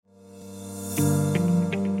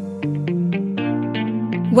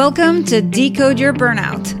Welcome to Decode Your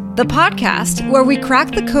Burnout, the podcast where we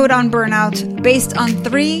crack the code on burnout based on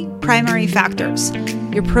three primary factors: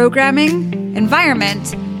 your programming,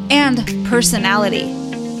 environment, and personality.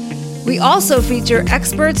 We also feature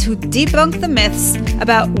experts who debunk the myths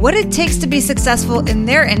about what it takes to be successful in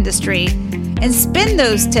their industry and spin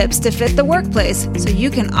those tips to fit the workplace so you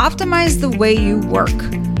can optimize the way you work.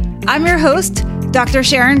 I'm your host, Dr.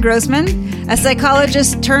 Sharon Grossman, a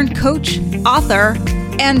psychologist turned coach, author,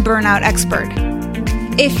 and burnout expert.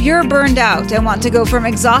 If you're burned out and want to go from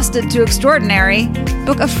exhausted to extraordinary,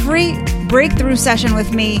 book a free breakthrough session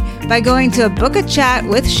with me by going to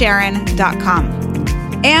bookachatwithsharon.com.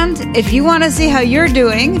 And if you want to see how you're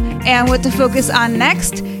doing and what to focus on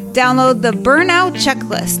next, download the Burnout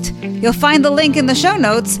Checklist. You'll find the link in the show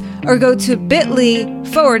notes or go to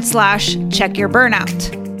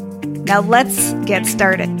bit.ly/checkyourburnout. Now let's get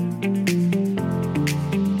started.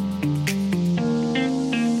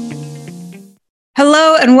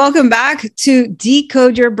 Hello and welcome back to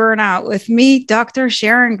Decode Your Burnout with me, Dr.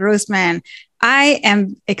 Sharon Grossman. I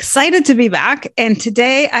am excited to be back, and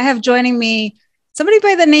today I have joining me somebody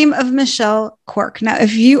by the name of Michelle Quirk. Now,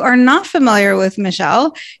 if you are not familiar with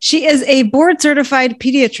Michelle, she is a board-certified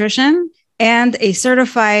pediatrician and a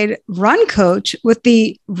certified run coach with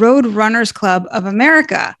the Road Runners Club of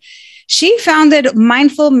America. She founded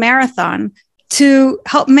Mindful Marathon to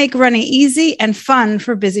help make running easy and fun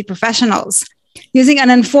for busy professionals. Using an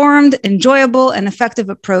informed, enjoyable, and effective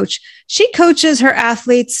approach, she coaches her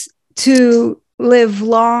athletes to live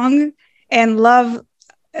long and love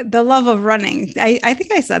the love of running. I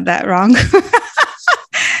think I said that wrong.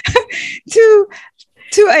 to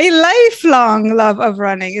a lifelong love of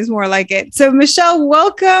running is more like it. So Michelle,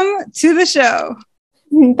 welcome to the show.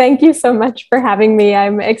 Thank you so much for having me.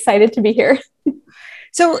 I'm excited to be here.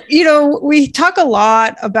 So, we talk a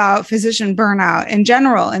lot about physician burnout in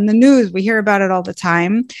general. In the news, we hear about it all the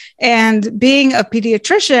time. And being a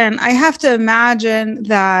pediatrician, I have to imagine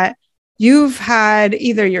that you've had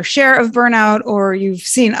either your share of burnout or you've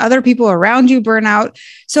seen other people around you burn out.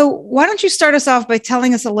 So why don't you start us off by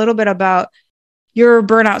telling us a little bit about your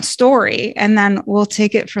burnout story, and then we'll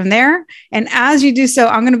take it from there. And as you do so,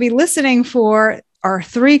 I'm going to be listening for our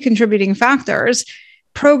three contributing factors: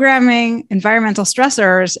 programming, environmental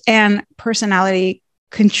stressors, and personality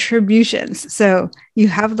contributions. So you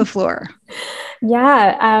have the floor.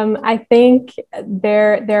 Yeah, I think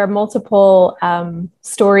there are multiple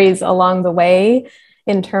stories along the way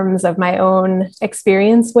in terms of my own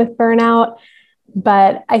experience with burnout.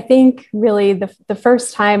 But I think really the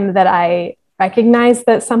first time that I recognized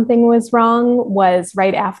that something was wrong was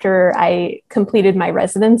right after I completed my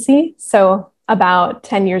residency. So about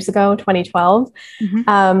 10 years ago, 2012.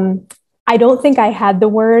 Mm-hmm. I don't think I had the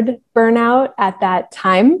word burnout at that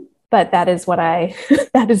time, but that is what I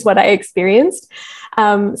experienced.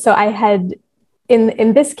 So I had,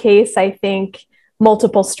 in this case, I think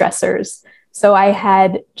multiple stressors. So I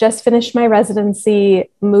had just finished my residency,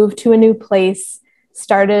 moved to a new place,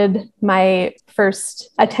 started my first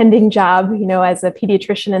attending job, as a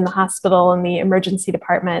pediatrician in the hospital in the emergency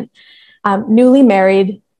department, newly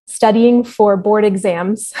married, studying for board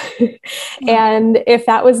exams. And if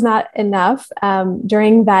that was not enough,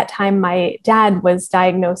 during that time, my dad was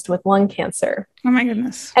diagnosed with lung cancer. Oh my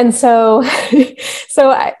goodness. And so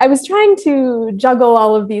I was trying to juggle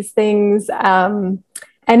all of these things. And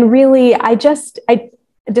really, I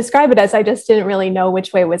describe it as I just didn't really know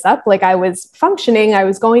which way was up. Like I was functioning, I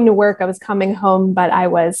was going to work, I was coming home, but I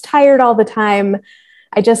was tired all the time.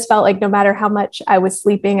 I just felt like no matter how much I was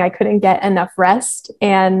sleeping, I couldn't get enough rest.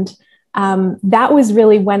 And that was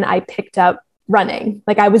really when I picked up running.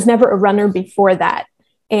 Like I was never a runner before that.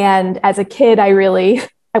 And as a kid, I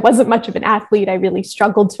wasn't much of an athlete. I really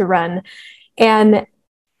struggled to run. And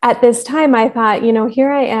at this time, I thought,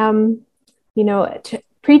 here I am,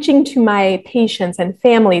 preaching to my patients and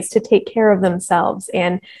families to take care of themselves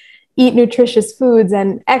and eat nutritious foods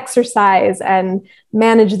and exercise and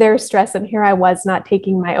manage their stress. And here I was not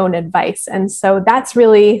taking my own advice. And so that's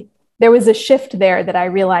really, there was a shift there that I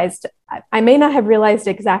realized. I may not have realized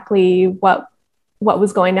exactly what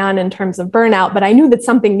was going on in terms of burnout, but I knew that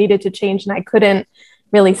something needed to change and I couldn't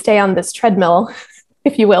really stay on this treadmill,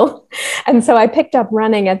 if you will. And so I picked up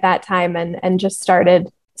running at that time and just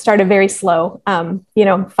started very slow,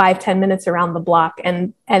 5-10 minutes around the block.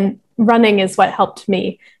 And running is what helped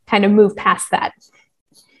me kind of move past that.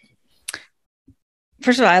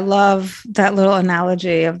 First of all, I love that little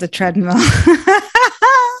analogy of the treadmill.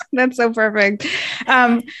 That's so perfect.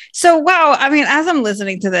 So, wow. I mean, as I'm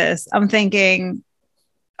listening to this, I'm thinking,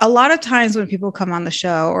 a lot of times when people come on the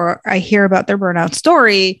show or I hear about their burnout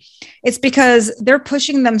story, it's because they're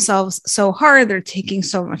pushing themselves so hard. They're taking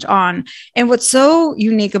so much on. And what's so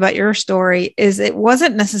unique about your story is it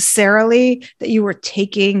wasn't necessarily that you were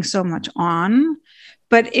taking so much on,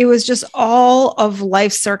 but it was just all of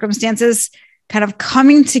life circumstances kind of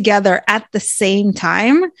coming together at the same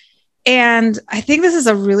time. And I think this is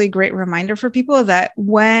a really great reminder for people that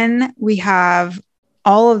when we have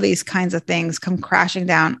all of these kinds of things come crashing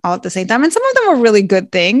down all at the same time, and some of them were really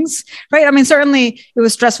good things, right? I mean, certainly it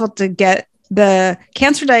was stressful to get the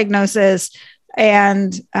cancer diagnosis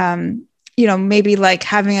and, maybe like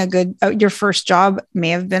having a good, your first job may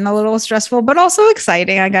have been a little stressful, but also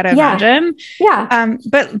exciting. I got to imagine. Yeah.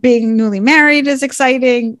 But being newly married is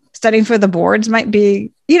exciting. Studying for the boards might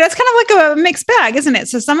be, it's kind of like a mixed bag, isn't it?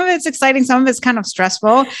 So some of it's exciting, some of it's kind of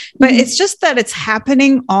stressful, but it's just that it's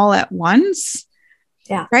happening all at once.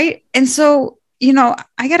 Yeah. Right. And so,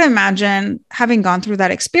 I got to imagine having gone through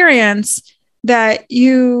that experience that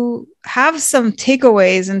you have some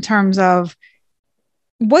takeaways in terms of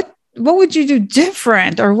what would you do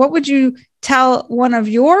different, or what would you tell one of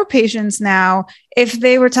your patients now if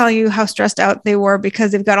they were telling you how stressed out they were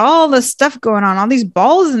because they've got all this stuff going on, all these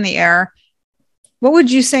balls in the air? What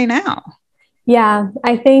would you say now? Yeah,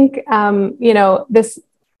 I think, this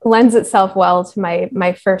lends itself well to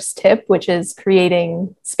my first tip, which is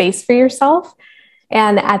creating space for yourself.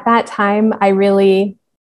 And at that time,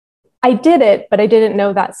 I did it, but I didn't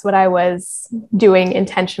know that's what I was doing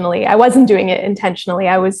intentionally. I wasn't doing it intentionally.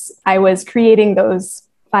 I was creating those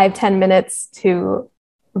 5-10 minutes to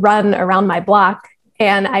run around my block.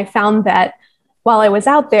 And I found that while I was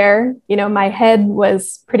out there, my head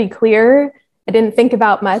was pretty clear. I didn't think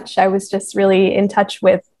about much. I was just really in touch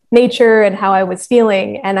with nature and how I was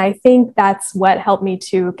feeling. And I think that's what helped me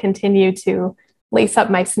to continue to lace up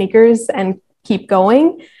my sneakers and keep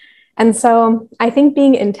going. And so I think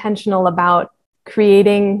being intentional about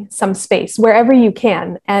creating some space wherever you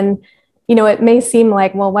can. And, it may seem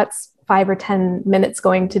like, well, what's 5 or 10 minutes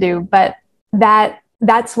going to do? But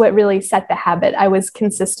that's what really set the habit. I was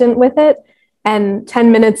consistent with it. And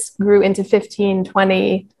 10 minutes grew into 15,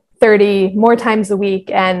 20, 30 more times a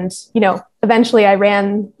week. And, eventually I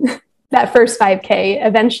ran that first 5K.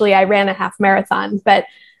 Eventually I ran a half marathon, but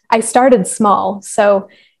I started small. So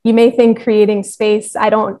you may think creating space, I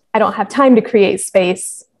don't have time to create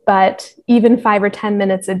space, but even 5 or 10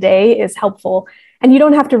 minutes a day is helpful. And you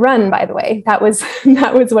don't have to run, by the way. That was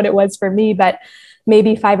what it was for me, but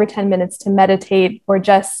maybe 5 or 10 minutes to meditate or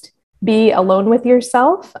just be alone with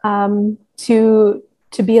yourself, to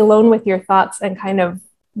be alone with your thoughts and kind of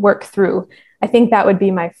work through. I think that would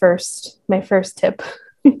be my first tip.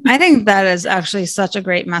 I think that is actually such a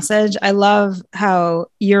great message. I love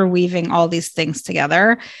how you're weaving all these things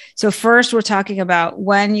together. So first, we're talking about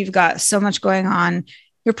when you've got so much going on,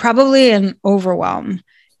 you're probably in overwhelm.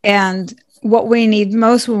 And what we need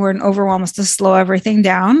most when we're in overwhelm is to slow everything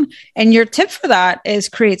down. And your tip for that is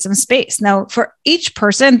create some space. Now, for each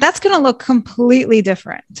person, that's going to look completely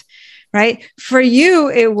different. Right? For you,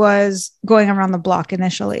 it was going around the block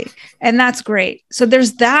initially, and that's great. So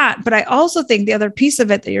there's that. But I also think the other piece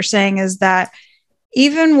of it that you're saying is that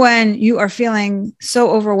even when you are feeling so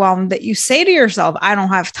overwhelmed that you say to yourself, I don't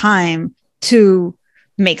have time to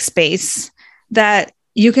make space, that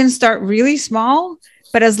you can start really small,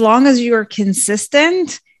 but as long as you're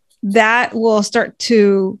consistent, that will you'll start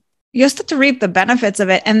to reap the benefits of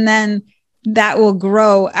it. And then that will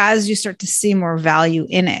grow as you start to see more value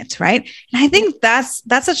in it. Right. And I think that's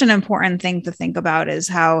such an important thing to think about, is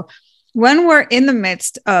how when we're in the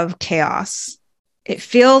midst of chaos, it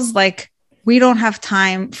feels like we don't have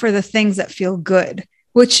time for the things that feel good,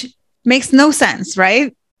 which makes no sense.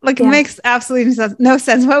 Right. Like it makes absolutely no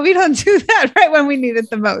sense. Well, we don't do that right when we need it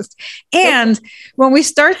the most. And when we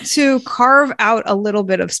start to carve out a little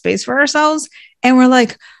bit of space for ourselves and we're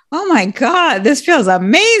like, oh my God, this feels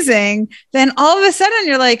amazing. Then all of a sudden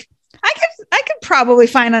you're like, I could probably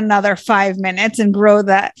find another 5 minutes and grow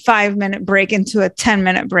that 5-minute break into a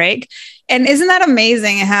 10-minute break. And isn't that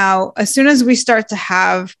amazing how as soon as we start to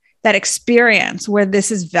have that experience where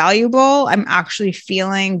this is valuable, I'm actually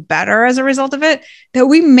feeling better as a result of it, that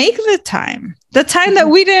we make the time that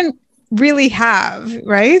we didn't really have.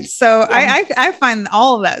 Right. So I find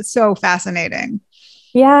all of that so fascinating.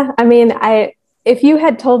 Yeah. I mean, if you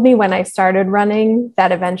had told me when I started running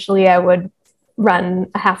that eventually I would run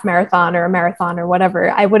a half marathon or a marathon or whatever,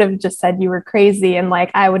 I would have just said you were crazy. And like,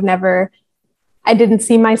 I didn't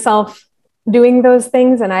see myself doing those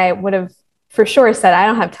things. And I would have for sure said, I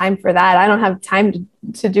don't have time for that. I don't have time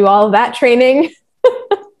to do all of that training.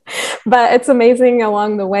 But it's amazing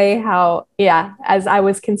along the way how, yeah, as I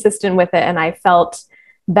was consistent with it and I felt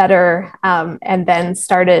better, and then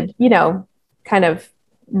started, kind of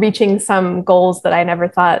reaching some goals that I never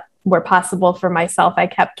thought were possible for myself. I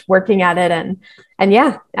kept working at it, and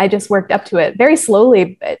yeah, I just worked up to it very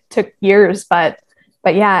slowly. It took years, but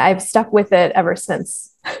yeah, I've stuck with it ever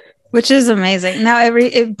since. Which is amazing. Now,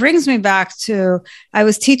 it brings me back to, I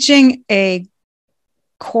was teaching a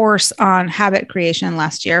course on habit creation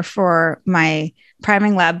last year for my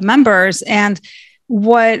Priming Lab members. And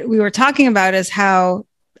what we were talking about is how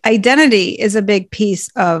identity is a big piece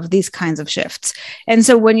of these kinds of shifts. And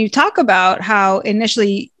so when you talk about how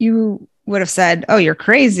initially you would have said, oh, you're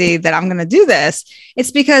crazy that I'm going to do this,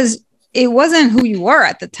 it's because it wasn't who you were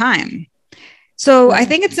at the time. So I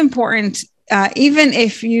think it's important, even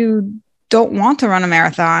if you don't want to run a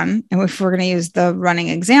marathon, and if we're going to use the running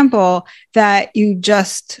example, that you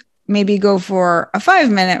just maybe go for a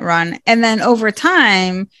 5-minute run. And then over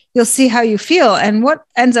time, you'll see how you feel. And what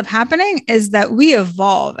ends up happening is that we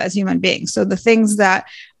evolve as human beings. So the things that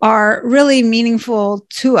are really meaningful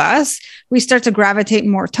to us, we start to gravitate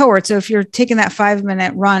more towards. So if you're taking that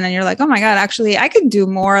 5-minute run and you're like, oh my God, actually, I could do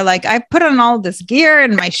more. Like I put on all this gear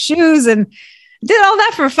and my shoes and did all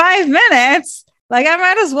that for 5 minutes. Like I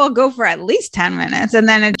might as well go for at least 10 minutes. And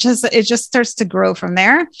then it just starts to grow from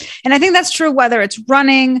there. And I think that's true, whether it's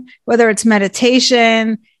running, whether it's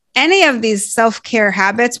meditation, any of these self-care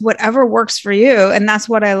habits, whatever works for you. And that's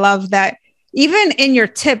what I love, that even in your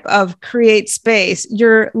tip of create space,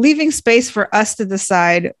 you're leaving space for us to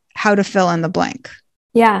decide how to fill in the blank.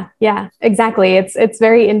 Yeah, exactly. It's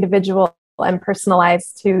very individual and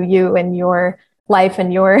personalized to you and your life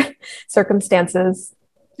and your circumstances.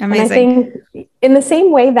 Amazing. And I think in the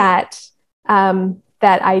same way that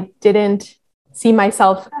that I didn't see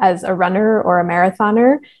myself as a runner or a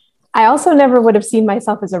marathoner, I also never would have seen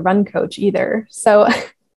myself as a run coach either. So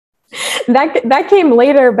that came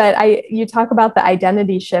later, but you talk about the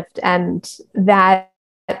identity shift, and that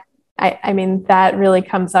I mean that really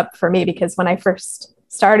comes up for me, because when I first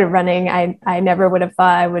started running, I never would have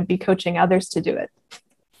thought I would be coaching others to do it.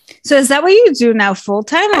 So is that what you do now full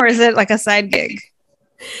time, or is it like a side gig?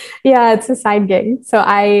 Yeah, it's a side gig. So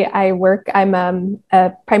I'm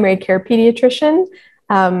a primary care pediatrician,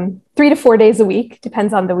 3 to 4 days a week,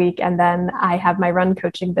 depends on the week. And then I have my run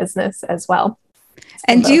coaching business as well. So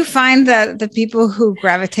and do you find that the people who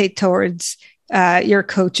gravitate towards your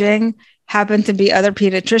coaching happen to be other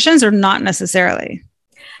pediatricians, or not necessarily?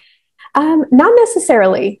 Not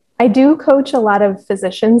necessarily. I do coach a lot of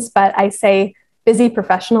physicians, but I say busy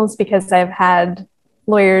professionals because I've had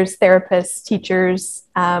lawyers, therapists, teachers,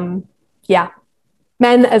 men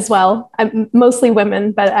as well. I'm mostly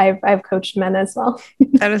women, but I've coached men as well.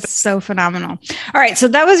 That is so phenomenal. All right. So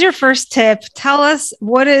that was your first tip. Tell us,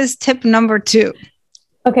 what is tip number 2?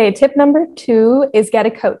 Okay. Tip number 2 is get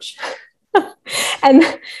a coach.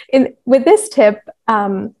 And with this tip,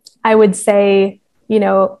 I would say,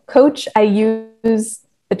 coach, I use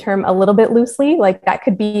the term a little bit loosely. Like that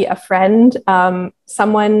could be a friend,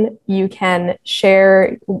 someone you can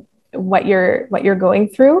share what you're going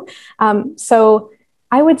through. So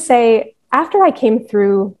I would say after I came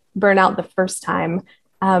through burnout the first time,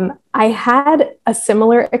 I had a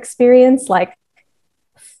similar experience like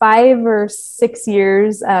 5 or 6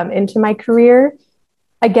 years into my career.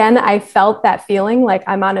 Again, I felt that feeling like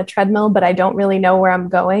I'm on a treadmill, but I don't really know where I'm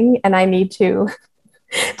going, and I need to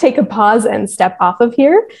take a pause and step off of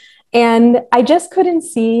here. And I just couldn't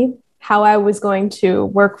see how I was going to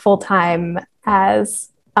work full time as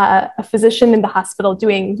a physician in the hospital,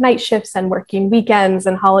 doing night shifts and working weekends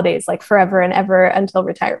and holidays, like forever and ever until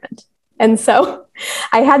retirement. And so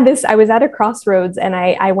I was at a crossroads, and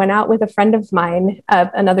I went out with a friend of mine,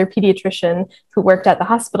 another pediatrician who worked at the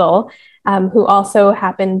hospital, who also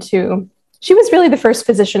happened to, she was really the first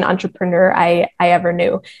physician entrepreneur I ever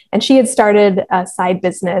knew. And she had started a side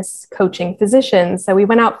business coaching physicians. So we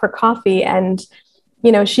went out for coffee, and,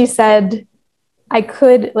 she said, I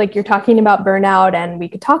could, like, you're talking about burnout and we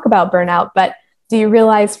could talk about burnout, but do you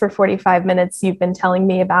realize for 45 minutes you've been telling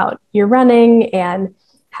me about your running and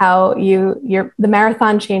how the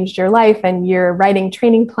marathon changed your life, and you're writing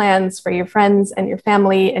training plans for your friends and your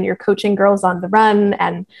family, and you're coaching girls on the run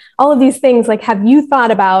and all of these things. Like, have you thought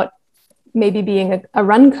about maybe being a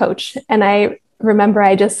run coach? And I remember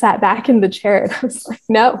I just sat back in the chair and I was like,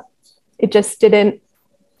 no, it just didn't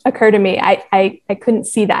occur to me. I couldn't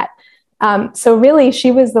see that. So really,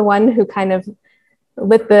 she was the one who kind of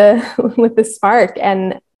lit the spark.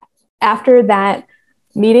 And after that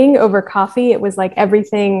meeting over coffee, it was like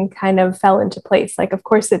everything kind of fell into place. Like, of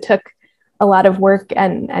course, it took a lot of work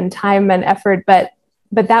and time and effort, but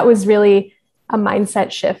but that was really a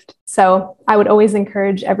mindset shift. So I would always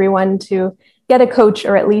encourage everyone to get a coach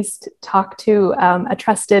or at least talk to a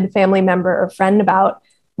trusted family member or friend about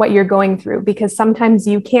what you're going through, because sometimes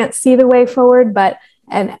you can't see the way forward, but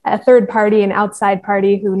a third party, an outside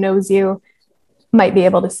party who knows you might be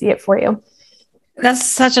able to see it for you. That's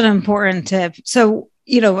such an important tip. So,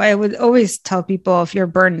 I would always tell people, if you're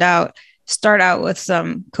burned out, start out with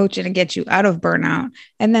some coaching to get you out of burnout,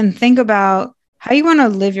 and then think about how you want to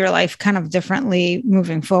live your life kind of differently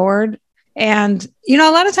moving forward. And,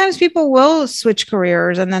 a lot of times people will switch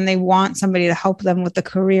careers and then they want somebody to help them with the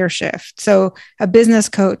career shift. So a business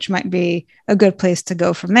coach might be a good place to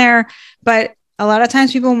go from there. But a lot of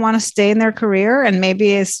times people want to stay in their career, and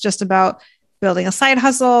maybe it's just about building a side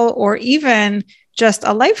hustle, or even just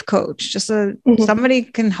a life coach, somebody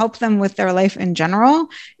can help them with their life in general.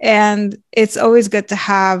 And it's always good to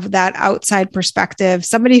have that outside perspective,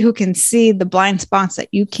 somebody who can see the blind spots that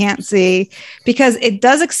you can't see, because it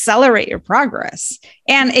does accelerate your progress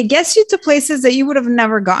and it gets you to places that you would have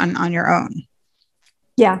never gotten on your own.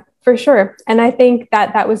 Yeah, for sure. And I think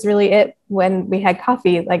that was really it when we had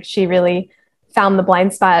coffee. Like, she really found the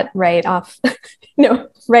blind spot right off,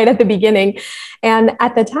 right at the beginning. And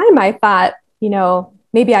at the time I thought,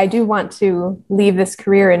 maybe I do want to leave this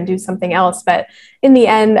career and do something else. But in the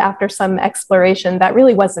end, after some exploration, that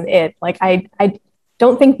really wasn't it. Like, I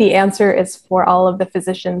don't think the answer is for all of the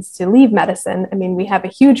physicians to leave medicine. I mean, we have a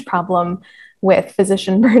huge problem with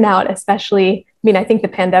physician burnout, especially, I think the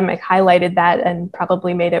pandemic highlighted that and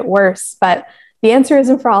probably made it worse. But the answer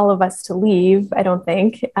isn't for all of us to leave, I don't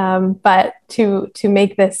think, but to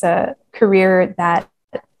make this a career that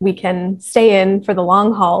we can stay in for the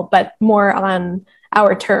long haul, but more on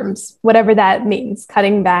our terms, whatever that means,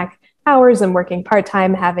 cutting back hours and working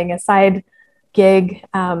part-time, having a side gig.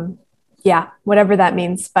 Whatever that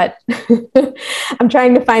means, but I'm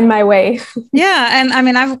trying to find my way. Yeah.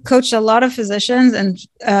 And I've coached a lot of physicians, and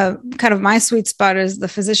kind of my sweet spot is the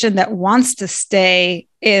physician that wants to stay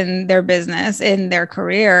in their business, in their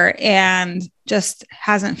career, and just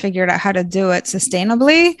hasn't figured out how to do it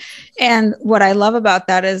sustainably. And what I love about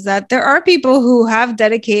that is that there are people who have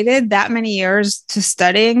dedicated that many years to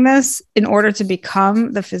studying this in order to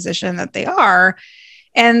become the physician that they are.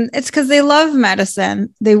 And it's because they love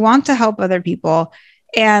medicine. They want to help other people.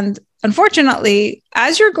 And unfortunately,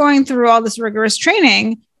 as you're going through all this rigorous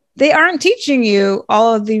training, they aren't teaching you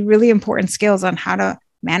all of the really important skills on how to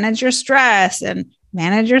manage your stress and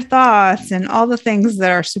manage your thoughts and all the things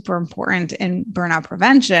that are super important in burnout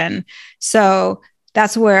prevention. So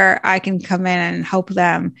that's where I can come in and help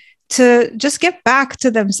them to just get back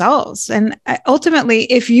to themselves. And ultimately,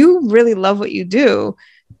 if you really love what you do,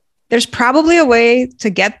 there's probably a way to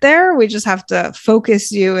get there. We just have to focus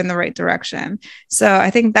you in the right direction. So I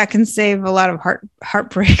think that can save a lot of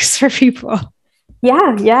heartbreaks for people.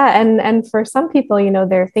 Yeah. And for some people,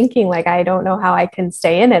 they're thinking like, I don't know how I can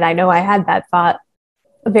stay in it. I know I had that thought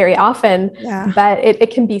very often, but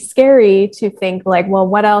it can be scary to think like, well,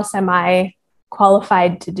 what else am I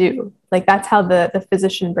qualified to do? Like, that's how the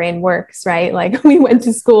physician brain works, right? Like, we went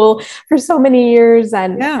to school for so many years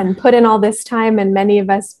and put in all this time. And many of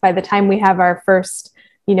us, by the time we have our first,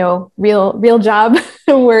 real job,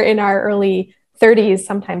 we're in our early 30s,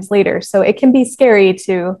 sometimes later. So it can be scary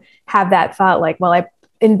to have that thought like, well, I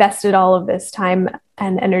invested all of this time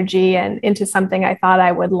and energy and into something I thought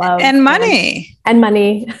I would love. And money.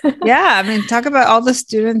 Yeah. Talk about all the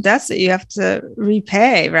student debts that you have to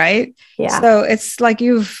repay, right? Yeah. So it's like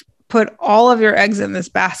you've put all of your eggs in this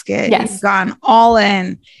basket. Yes. You've gone all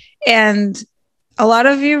in, and a lot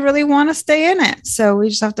of you really want to stay in it. So we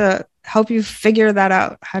just have to help you figure that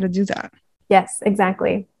out, how to do that. Yes,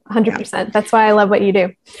 exactly. 100%. Yeah. That's why I love what you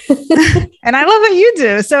do. And I love what you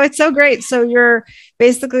do. So it's so great. So you're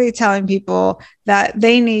basically telling people that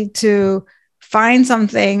they need to find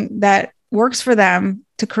something that works for them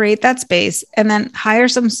to create that space, and then hire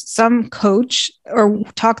some coach or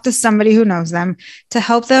talk to somebody who knows them to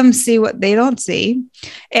help them see what they don't see.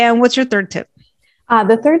 And what's your third tip?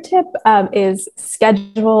 The third tip is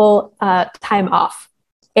schedule time off.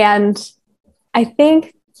 And I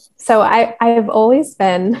think, so I've always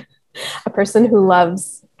been a person who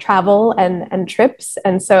loves travel and trips.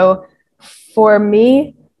 And so for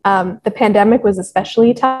me, the pandemic was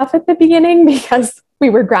especially tough at the beginning because we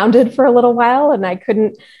were grounded for a little while and I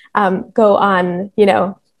couldn't go on,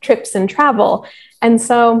 trips and travel. And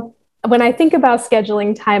so when I think about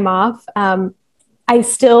scheduling time off, I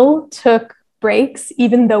still took breaks,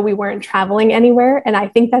 even though we weren't traveling anywhere. And I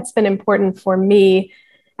think that's been important for me,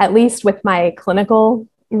 at least with my clinical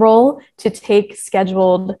role, to take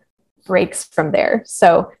scheduled breaks from there.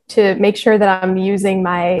 So to make sure that I'm using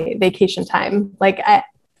my vacation time, like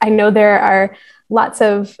I know there are lots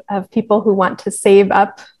of people who want to save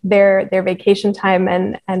up their vacation time,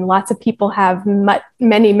 and lots of people have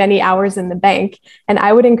many hours in the bank. And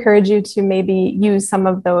I would encourage you to maybe use some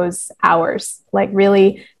of those hours, like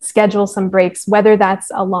really schedule some breaks, whether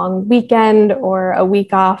that's a long weekend or a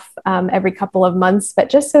week off every couple of months, but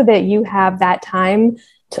just so that you have that time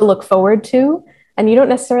to look forward to. And you don't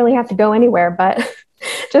necessarily have to go anywhere, but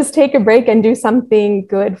just take a break and do something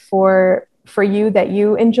good for you that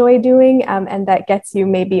you enjoy doing, and that gets you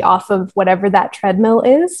maybe off of whatever that treadmill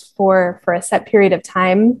is for a set period of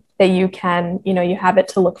time that you can, you have it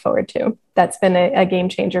to look forward to. That's been a game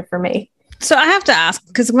changer for me. So I have to ask,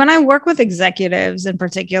 because when I work with executives in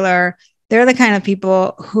particular, they're the kind of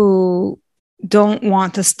people who don't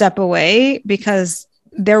want to step away because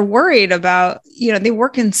they're worried about, they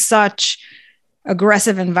work in such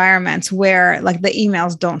aggressive environments where like the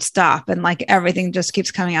emails don't stop and like everything just keeps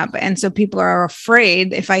coming up. And so people are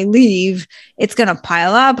afraid if I leave, it's going to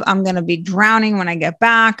pile up. I'm going to be drowning when I get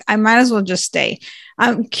back. I might as well just stay.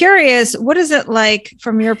 I'm curious, what is it like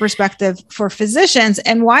from your perspective for physicians,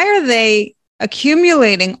 and why are they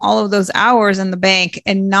accumulating all of those hours in the bank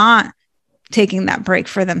and not taking that break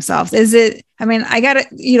for themselves? Is it, I got to,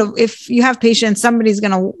 if you have patients, somebody's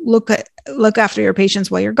going to look after your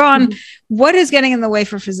patients while you're gone. Mm-hmm. What is getting in the way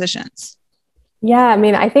for physicians? Yeah,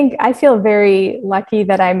 I think I feel very lucky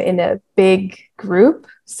that I'm in a big group.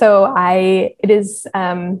 So it is,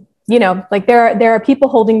 like there are people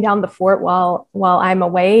holding down the fort while I'm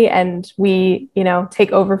away, and we,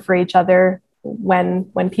 take over for each other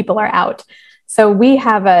when people are out. So we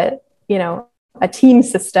have a team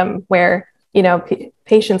system where,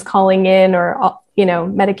 patients calling in or,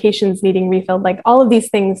 medications needing refilled, like all of these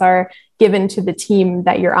things are given to the team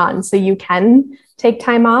that you're on. So you can take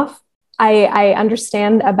time off. I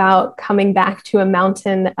understand about coming back to a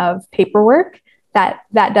mountain of paperwork that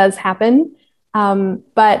does happen.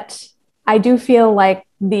 But I do feel like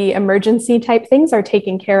the emergency type things are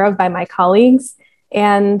taken care of by my colleagues.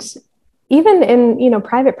 And even in,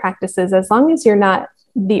 private practices, as long as you're not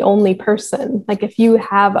the only person, like if you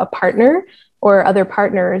have a partner or other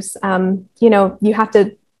partners, you have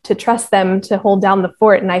to trust them to hold down the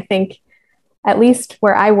fort. And I think at least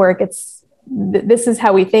where I work, this is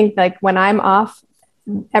how we think, like when I'm off,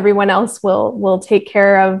 everyone else will take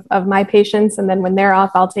care of my patients. And then when they're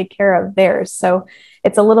off, I'll take care of theirs. So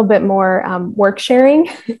it's a little bit more work sharing.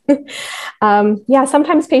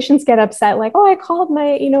 Sometimes patients get upset, like, oh, I called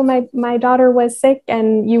my daughter was sick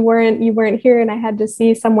and you weren't here and I had to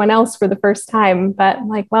see someone else for the first time. But I'm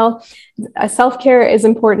like, well, self-care is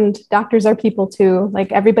important. Doctors are people too.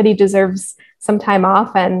 Like everybody deserves some time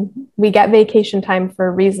off, and we get vacation time for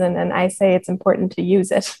a reason. And I say it's important to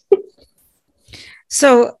use it.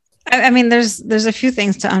 So, there's a few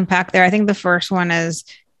things to unpack there. I think the first one is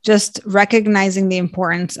just recognizing the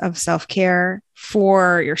importance of self-care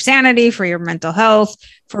for your sanity, for your mental health,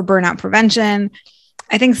 for burnout prevention.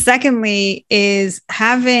 I think secondly is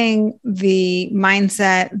having the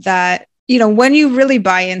mindset that, when you really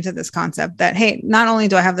buy into this concept that, hey, not only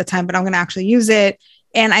do I have the time, but I'm going to actually use it,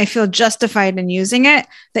 and I feel justified in using it,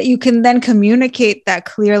 that you can then communicate that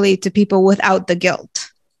clearly to people without the guilt.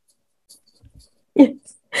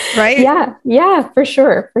 Right? Yeah, for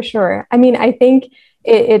sure. I think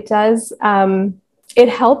it does. It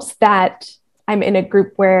helps that I'm in a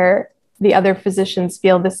group where the other physicians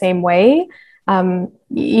feel the same way.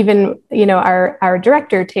 Even, our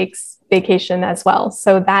director takes vacation as well.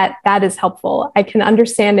 So that is helpful. I can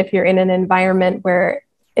understand if you're in an environment where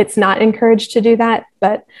it's not encouraged to do that.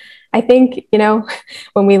 But I think,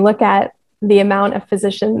 when we look at the amount of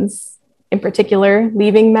physicians in particular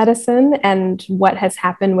leaving medicine and what has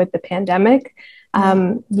happened with the pandemic,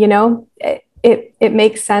 it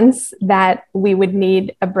makes sense that we would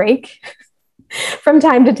need a break from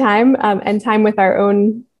time to time, and time with our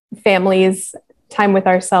own families, time with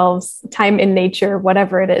ourselves, time in nature,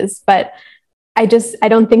 whatever it is. But I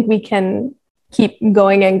don't think we can keep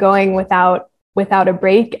going and going without a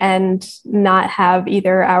break and not have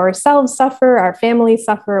either ourselves suffer, our family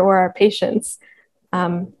suffer, or our patients.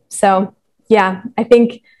 I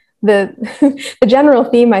think the general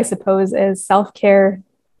theme, I suppose, is self-care,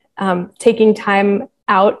 taking time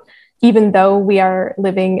out, even though we are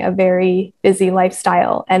living a very busy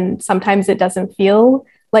lifestyle. And sometimes it doesn't feel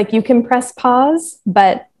like you can press pause,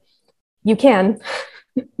 but you can.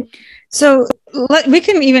 So we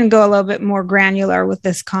can even go a little bit more granular with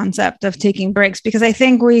this concept of taking breaks, because I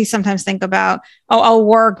think we sometimes think about, oh, I'll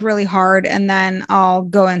work really hard and then I'll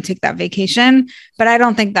go and take that vacation. But I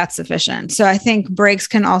don't think that's sufficient. So I think breaks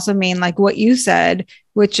can also mean like what you said,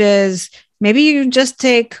 which is maybe you just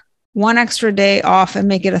take one extra day off and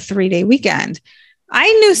make it a 3-day weekend.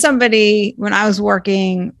 I knew somebody when I was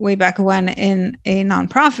working way back when in a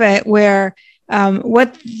nonprofit where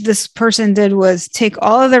what this person did was take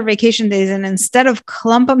all of their vacation days and instead of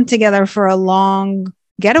clump them together for a long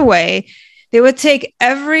getaway, they would take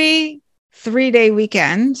every 3-day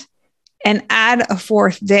weekend and add a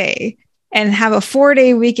 4th day and have a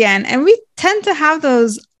 4-day weekend. And we tend to have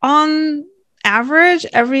those on average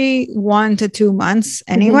every 1 to 2 months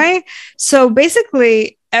anyway. Mm-hmm. So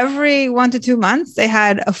basically every 1 to 2 months, they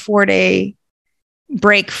had a 4-day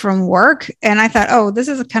break from work. And I thought, oh, this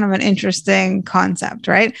is kind of an interesting concept,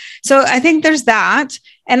 right? So I think there's that.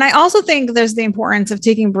 And I also think there's the importance of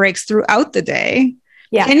taking breaks throughout the day.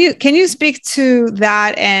 Yeah. Can you speak to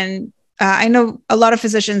that? And I know a lot of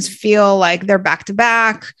physicians feel like they're back to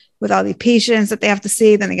back with all the patients that they have to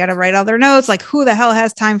see. Then they got to write all their notes. Like, who the hell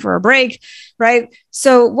has time for a break, right?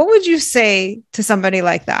 So what would you say to somebody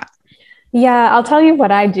like that? Yeah, I'll tell you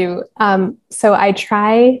what I do. So I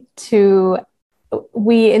try to,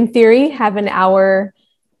 we in theory have an hour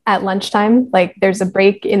at lunchtime. Like there's a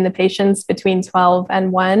break in the patients between 12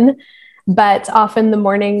 and 1, but often the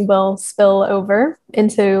morning will spill over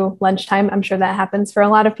into lunchtime. I'm sure that happens for a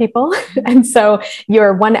lot of people. And so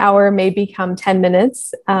your 1 hour may become 10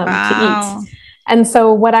 minutes to eat. And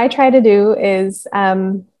so what I try to do is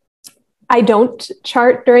I don't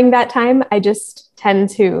chart during that time. I just tend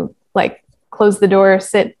to like close the door,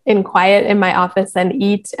 sit in quiet in my office and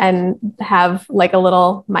eat and have like a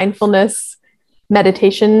little mindfulness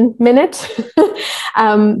meditation minute.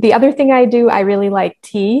 The other thing I do, I really like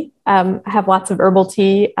tea. I have lots of herbal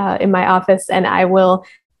tea in my office, and I will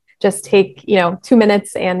just take, 2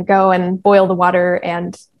 minutes and go and boil the water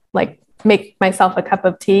and like make myself a cup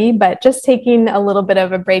of tea, but just taking a little bit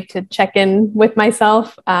of a break to check in with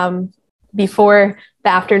myself before the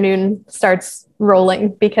afternoon starts rolling,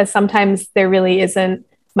 because sometimes there really isn't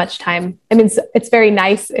much time. I mean, it's very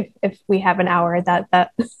nice if we have an hour that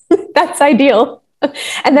that's ideal.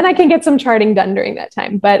 And then I can get some charting done during that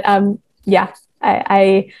time. But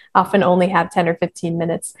I often only have 10 or 15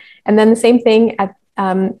 minutes. And then the same thing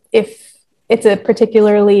if it's a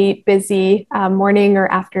particularly busy morning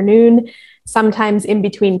or afternoon, sometimes in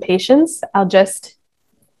between patients, I'll just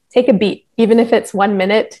take a beat, even if it's 1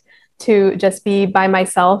 minute, to just be by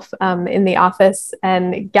myself in the office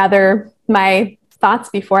and gather my thoughts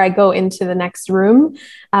before I go into the next room.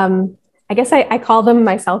 I guess I call them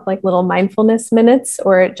myself like little mindfulness minutes,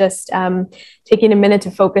 or just taking a minute to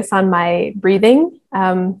focus on my breathing.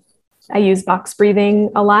 I use box breathing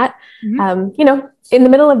a lot. Mm-hmm. In the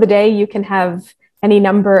middle of the day, you can have any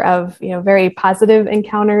number of, very positive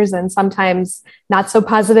encounters and sometimes not so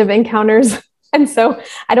positive encounters. And so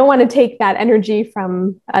I don't want to take that energy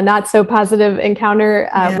from a not so positive encounter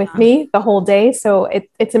with me the whole day. So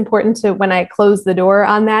it's important to, when I close the door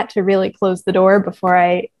on that, to really close the door before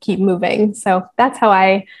I keep moving. So that's how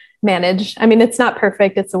I manage. I mean, it's not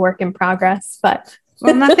perfect. It's a work in progress, but.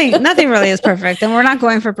 Well, nothing really is perfect, and we're not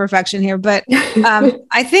going for perfection here. But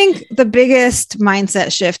I think the biggest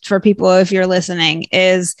mindset shift for people, if you're listening,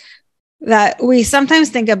 is that we sometimes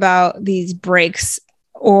think about these breaks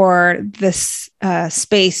or this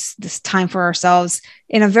space, this time for ourselves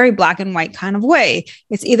in a very black and white kind of way.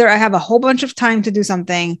 It's either I have a whole bunch of time to do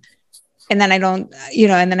something and then I don't,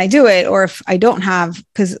 and then I do it. Or if I don't have,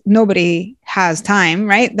 because nobody has time,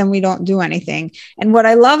 right? Then we don't do anything. And what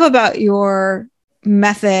I love about your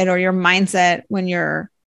method or your mindset when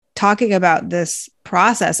you're talking about this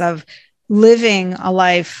process of living a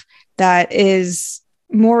life that is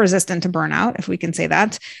more resistant to burnout, if we can say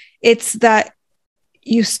that, it's that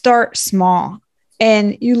you start small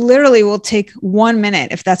and you literally will take 1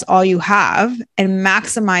 minute, if that's all you have, and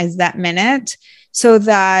maximize that minute so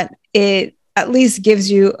that it at least gives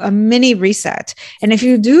you a mini reset. And if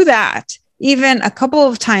you do that, even a couple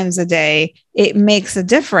of times a day, it makes a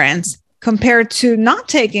difference compared to not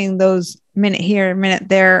taking those minute here, minute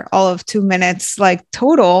there, all of 2 minutes, like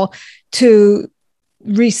total, to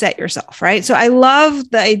reset yourself, right? So I love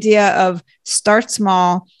the idea of start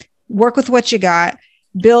small, work with what you got,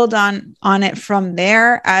 build on it from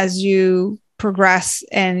there as you progress.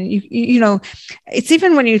 And it's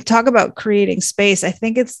even when you talk about creating space, I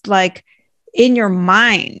think it's like in your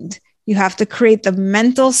mind, you have to create the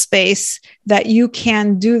mental space that you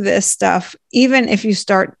can do this stuff, even if you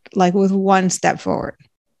start like with one step forward.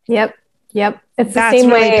 Yep. Yep. It's the That's same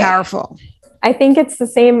really way. powerful. I think it's the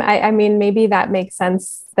same. I mean, maybe that makes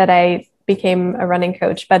sense that I became a running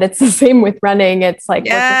coach, but it's the same with running. It's like,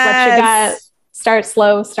 work with what you got, Yes. start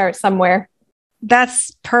slow, start somewhere.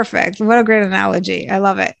 That's perfect. What a great analogy. I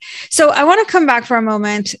love it. So I want to come back for a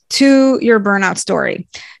moment to your burnout story.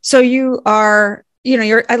 So you are,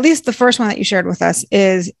 you're at least the first one that you shared with us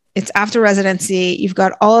is it's after residency. You've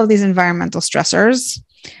got all of these environmental stressors,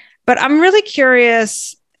 but I'm really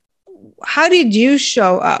curious, how did you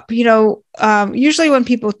show up? Usually when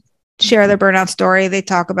people share their burnout story, they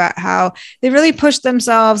talk about how they really pushed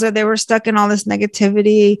themselves or they were stuck in all this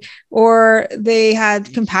negativity or they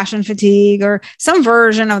had compassion fatigue or some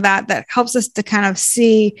version of that helps us to kind of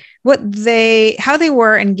see how they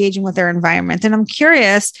were engaging with their environment. And I'm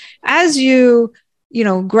curious, as you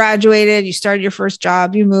graduated, you started your first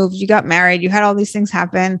job, you moved, you got married, you had all these things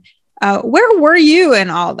happen. Where were you in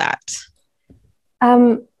all that?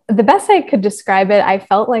 The best I could describe it, I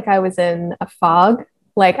felt like I was in a fog.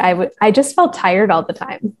 Like I just felt tired all the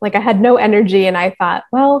time. Like I had no energy. And I thought,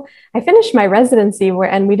 well, I finished my residency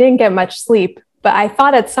and we didn't get much sleep, but I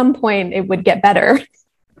thought at some point it would get better.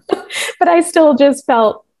 But I still just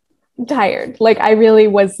felt tired. Like I really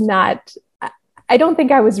was not, I don't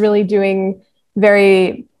think I was really doing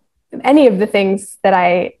any of the things that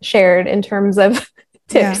I shared in terms of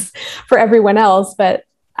tips for everyone else, but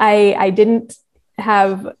I didn't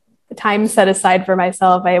have time set aside for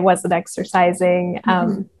myself. I wasn't exercising.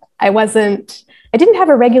 I didn't have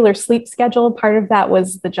a regular sleep schedule. Part of that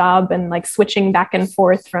was the job and like switching back and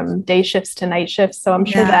forth from day shifts to night shifts. So I'm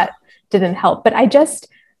sure that didn't help, but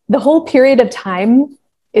the whole period of time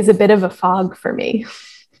is a bit of a fog for me.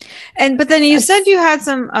 But then you said you had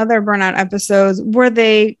some other burnout episodes. Were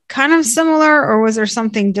they kind of similar or was there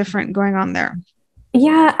something different going on there?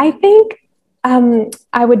 Yeah, I think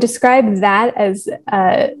I would describe that as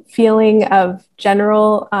a feeling of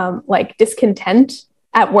general like discontent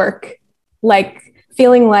at work, like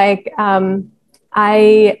feeling like an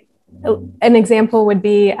example would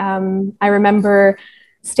be I remember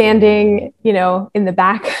standing, in the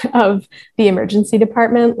back of the emergency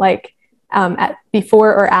department, like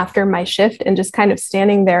before or after my shift, and just kind of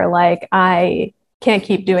standing there like, I can't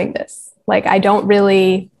keep doing this. Like, I don't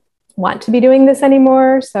really want to be doing this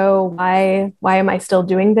anymore. So why am I still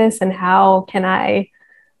doing this? And how can I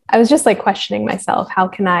was just like questioning myself, how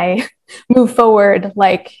can I move forward?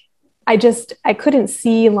 Like, I couldn't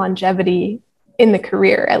see longevity in the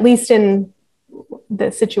career, at least in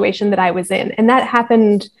the situation that I was in. And that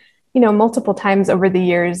happened, multiple times over the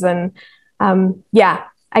years. And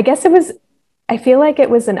I guess I feel like it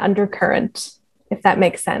was an undercurrent, if that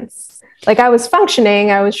makes sense. Like I was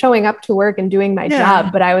functioning, I was showing up to work and doing my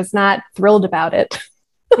job, but I was not thrilled about it.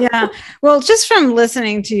 Yeah. Well, just from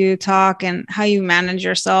listening to you talk and how you manage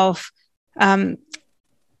yourself, I'm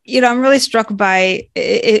really struck by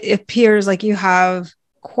it appears like you have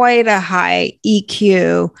quite a high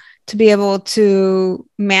EQ to be able to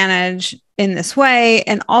manage in this way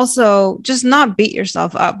and also just not beat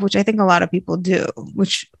yourself up, which I think a lot of people do,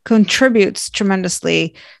 which contributes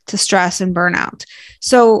tremendously to stress and burnout.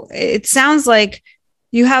 So it sounds like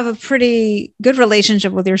you have a pretty good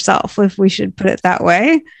relationship with yourself, if we should put it that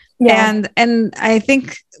way. Yeah. And I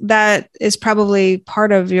think that is probably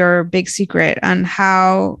part of your big secret on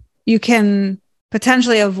how you can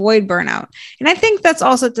potentially avoid burnout. And I think that's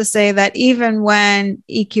also to say that even when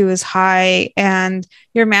EQ is high and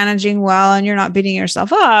you're managing well and you're not beating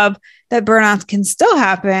yourself up, that burnout can still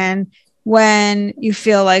happen when you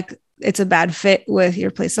feel like it's a bad fit with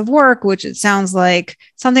your place of work, which it sounds like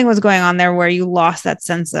something was going on there where you lost that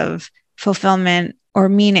sense of fulfillment or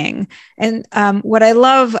meaning. And what I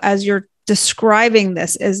love as you're describing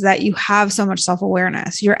this is that you have so much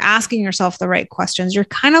self-awareness. You're asking yourself the right questions. You're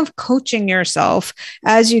kind of coaching yourself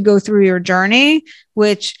as you go through your journey,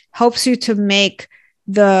 which helps you to make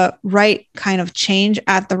the right kind of change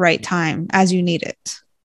at the right time as you need it.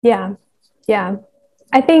 Yeah. Yeah.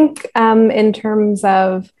 I think in terms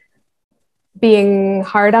of being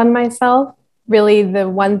hard on myself, really the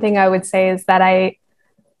one thing I would say is that I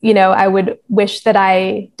would wish that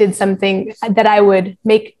I did something, that I would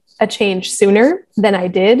make a change sooner than I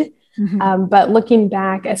did. Mm-hmm. But looking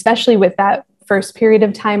back, especially with that first period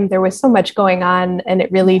of time, there was so much going on and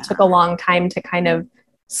it really took a long time to kind of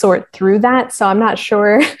sort through that. So I'm not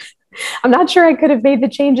sure I could have made the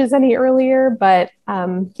changes any earlier, but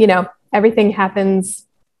everything happens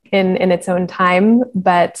in its own time,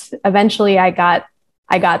 but eventually I got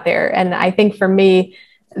there. And I think for me,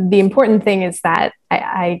 the important thing is that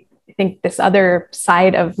I think this other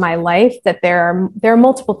side of my life, that there are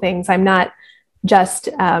multiple things. I'm not just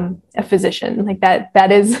a physician. Like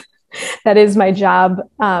that is that is my job.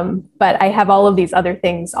 But I have all of these other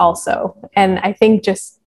things also. And I think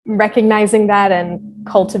just recognizing that and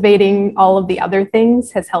cultivating all of the other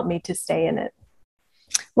things has helped me to stay in it.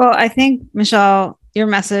 Well, I think, Michelle, your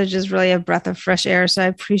message is really a breath of fresh air. So I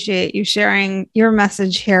appreciate you sharing your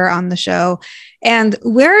message here on the show. And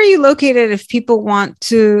where are you located if people want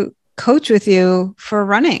to coach with you for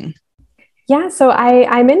running? Yeah, so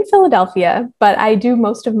I'm in Philadelphia, but I do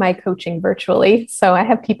most of my coaching virtually. So I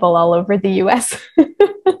have people all over the US.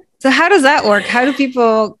 So how does that work? How do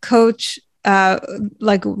people coach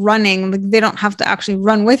like running? Like they don't have to actually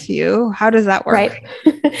run with you. How does that work? Right.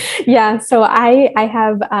 Yeah. So I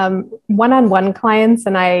have one-on-one clients,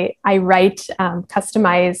 and I write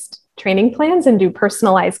customized training plans and do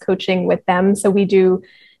personalized coaching with them. So we do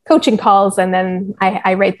coaching calls, and then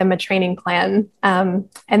I write them a training plan. And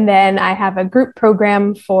then I have a group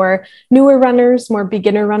program for newer runners, more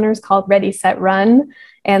beginner runners, called Ready, Set, Run.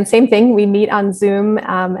 And same thing, we meet on Zoom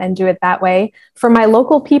and do it that way. For my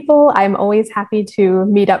local people, I'm always happy to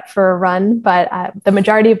meet up for a run, but the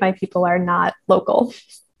majority of my people are not local.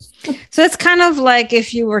 So it's kind of like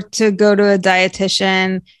if you were to go to a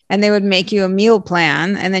dietitian and they would make you a meal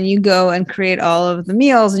plan, and then you go and create all of the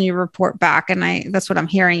meals and you report back. And that's what I'm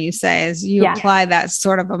hearing you say is you apply that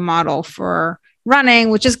sort of a model for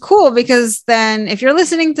running, which is cool because then if you're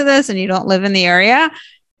listening to this and you don't live in the area,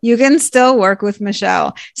 you can still work with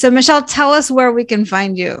Michelle. So Michelle, tell us where we can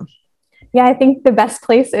find you. Yeah, I think the best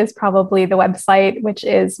place is probably the website, which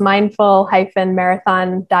is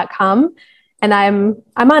mindful-marathon.com. And I'm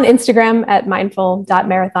on Instagram at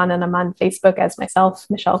mindful.marathon, and I'm on Facebook as myself,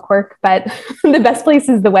 Michelle Quirk. But the best place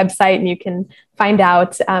is the website, and you can find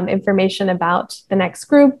out information about the next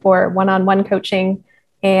group or one-on-one coaching.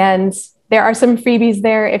 And there are some freebies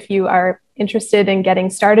there if you are interested in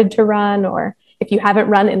getting started to run, or if you haven't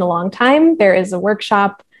run in a long time, there is a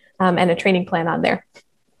workshop and a training plan on there.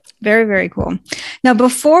 Very, very cool. Now,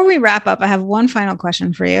 before we wrap up, I have one final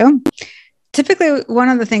question for you. Typically, one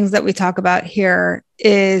of the things that we talk about here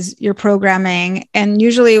is your programming. And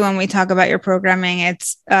usually when we talk about your programming,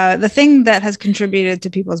 it's the thing that has contributed to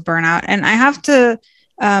people's burnout. And I have to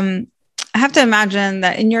imagine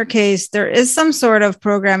that in your case, there is some sort of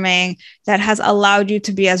programming that has allowed you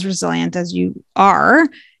to be as resilient as you are.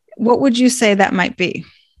 What would you say that might be?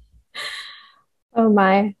 Oh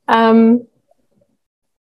my.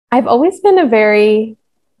 I've always been a very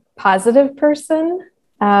positive person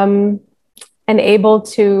and able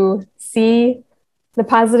to see the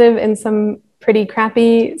positive in some pretty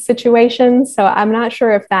crappy situations. So I'm not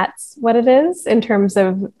sure if that's what it is in terms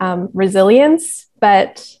of resilience,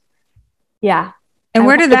 but yeah. And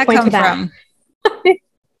where did that come from?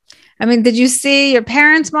 I mean, did you see your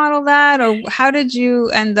parents model that, or how did you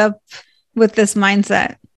end up with this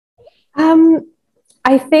mindset?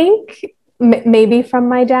 I think maybe from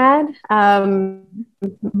my dad.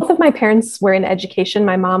 Both of my parents were in education.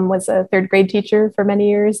 My mom was a third grade teacher for many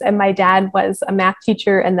years, and my dad was a math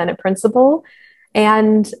teacher and then a principal.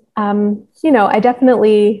 And, I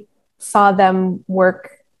definitely saw them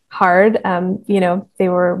work hard. They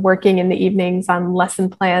were working in the evenings on lesson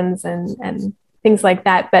plans and things like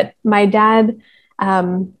that. But my dad,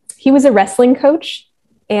 he was a wrestling coach,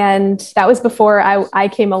 and that was before I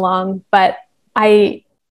came along. But I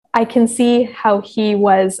can see how he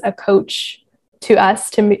was a coach to us,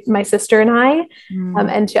 to my sister and I,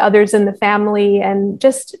 and to others in the family, and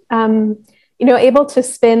just, able to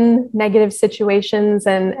spin negative situations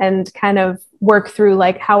and kind of work through,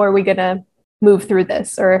 like, how are we going to move through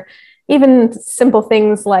this? Or even simple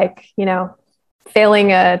things like,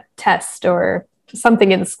 failing a test or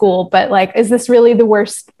something in school, but like, is this really the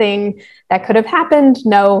worst thing that could have happened?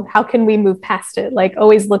 No. How can we move past it? Like,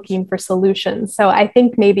 always looking for solutions. So I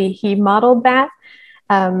think maybe he modeled that.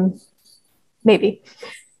 Maybe.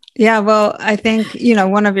 Yeah. Well, I think,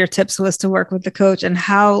 one of your tips was to work with the coach, and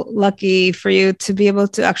how lucky for you to be able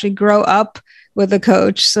to actually grow up with a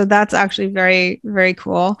coach. So that's actually very, very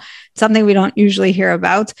cool. Something we don't usually hear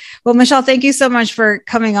about. Well, Michelle, thank you so much for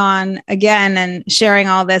coming on again and sharing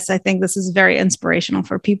all this. I think this is very inspirational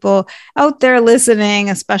for people out there listening,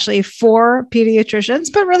 especially for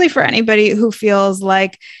pediatricians, but really for anybody who feels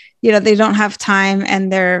like, they don't have time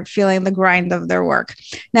and they're feeling the grind of their work.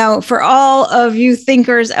 Now, for all of you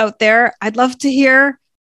thinkers out there, I'd love to hear,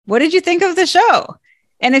 what did you think of the show?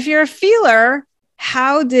 And if you're a feeler,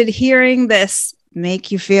 how did hearing this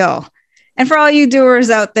make you feel? And for all you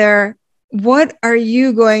doers out there, what are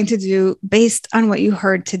you going to do based on what you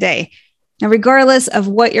heard today? Now, regardless of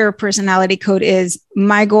what your personality code is,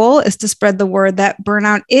 my goal is to spread the word that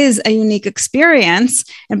burnout is a unique experience.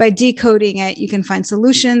 And by decoding it, you can find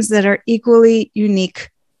solutions that are equally unique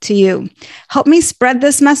to you. Help me spread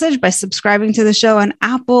this message by subscribing to the show on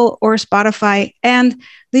Apple or Spotify and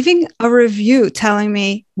leaving a review telling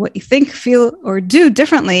me what you think, feel, or do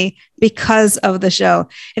differently because of the show.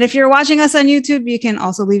 And if you're watching us on YouTube, you can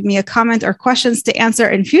also leave me a comment or questions to answer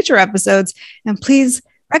in future episodes. And please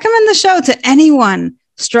recommend the show to anyone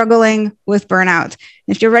struggling with burnout.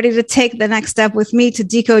 If you're ready to take the next step with me to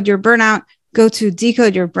decode your burnout, go to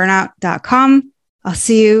decodeyourburnout.com. I'll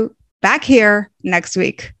see you back here next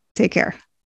week. Take care.